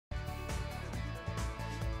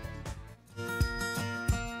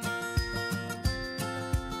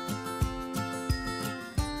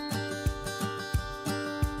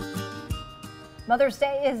Mother's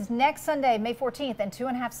Day is next Sunday, May 14th, and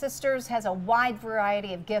 2.5 Sisters has a wide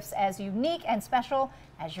variety of gifts as unique and special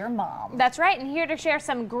as your mom. That's right, and here to share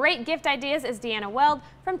some great gift ideas is Deanna Weld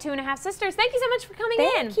from 2.5 Sisters. Thank you so much for coming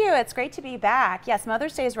in. Thank you. It's great to be back. Yes,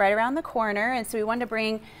 Mother's Day is right around the corner, and so we wanted to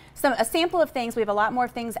bring a sample of things. We have a lot more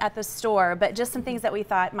things at the store, but just some things that we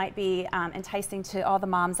thought might be enticing to all the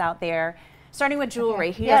moms out there. Starting with jewelry.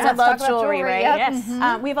 Okay. Who doesn't love jewelry, right? Yep.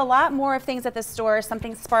 Yes. We have a lot more of things at the store,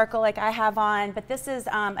 something sparkle like I have on, but this is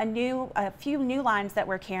a few new lines that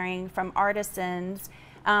we're carrying from Artisans.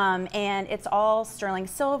 And it's all sterling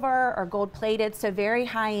silver or gold plated, so very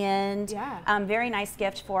high end, very nice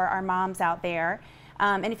gift for our moms out there.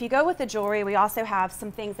 And if you go with the jewelry, we also have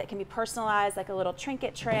some things that can be personalized, like a little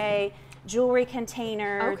trinket tray, jewelry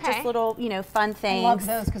container, just little, fun things. I love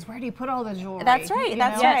those, because where do you put all the jewelry? That's right,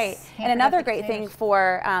 that's right. And another great thing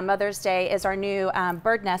for Mother's Day is our new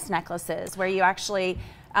bird nest necklaces, where you actually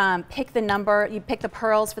pick the number, you pick the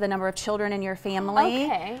pearls for the number of children in your family,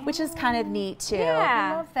 which is kind of neat too.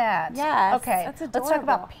 Yeah, I love that. Yes. Okay, that's let's talk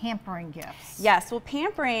about pampering gifts. Yes, well,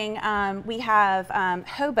 pampering, we have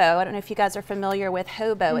Hobo. I don't know if you guys are familiar with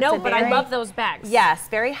Hobo. No, but I love those bags. Yes,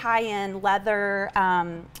 very high-end leather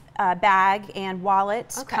bag and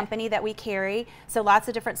wallet company that we carry. So lots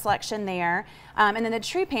of different selection there. And then the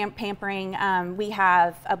true pampering, we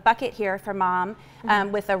have a bucket here for mom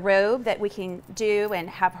with a robe that we can do and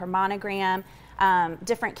have her monogram.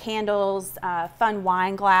 Different candles, fun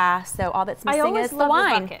wine glass. So all that's missing is the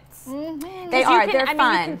wine. Buckets. They are. They're fun.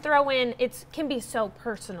 I mean, you can throw in. It can be so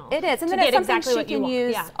personal. It is, and then it's something she can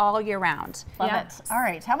use all year round. Love it. All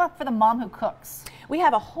right. How about for the mom who cooks? We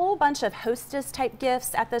have a whole bunch of hostess type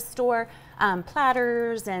gifts at the store,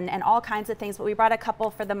 platters and all kinds of things. But we brought a couple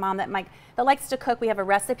for the mom that likes to cook. We have a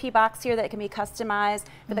recipe box here that can be customized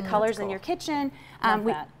for the colors in your kitchen.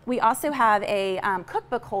 We also have a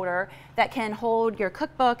cookbook holder that can hold your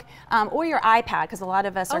cookbook or your iPad, because a lot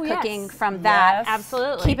of us are cooking from that.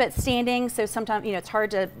 Absolutely. Keep it standing, so sometimes it's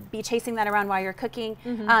hard to be chasing that around while you're cooking,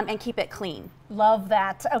 and keep it clean. Love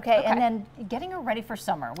that. Okay, and then getting her ready for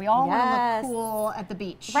summer. We all want to look cool at the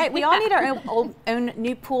beach. Right, we all need our own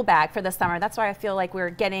new pool bag for the summer. That's why I feel like we're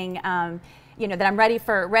getting that I'm ready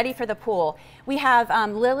for the pool. We have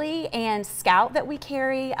Lily and Scout that we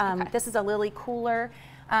carry. This is a Lily cooler.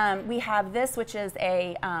 We have this, which is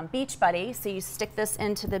a Beach Buddy. So you stick this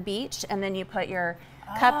into the beach, and then you put your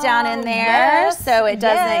cup down in there, so it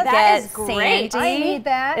doesn't get sandy. I need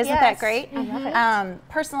that. Isn't that great? I love it.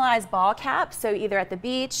 Personalized ball caps, so either at the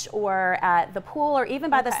beach or at the pool, or even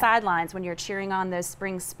by the sidelines when you're cheering on those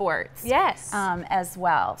spring sports. Yes. As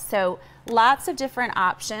well. So lots of different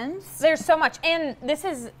options. There's so much, and this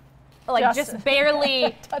is like just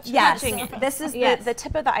barely touching it. This is the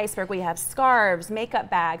tip of the iceberg. We have scarves, makeup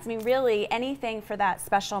bags. I mean, really anything for that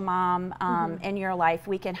special mom in your life,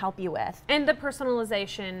 we can help you with. And the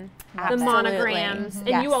personalization, the monograms,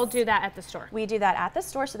 and you all do that at the store. We do that at the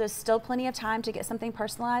store, so there's still plenty of time to get something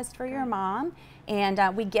personalized for your mom.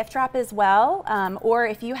 And we gift wrap as well, or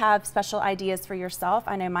if you have special ideas for yourself.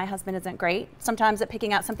 I know my husband isn't great sometimes at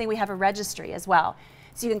picking out something. We have a registry as well.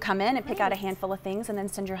 So you can come in and pick out a handful of things and then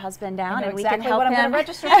send your husband down, and we can help him. I'm going to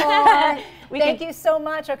register for. Thank you so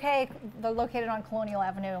much. Okay, they're located on Colonial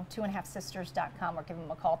Avenue, 2.5sisters.com, or give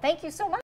them a call. Thank you so much.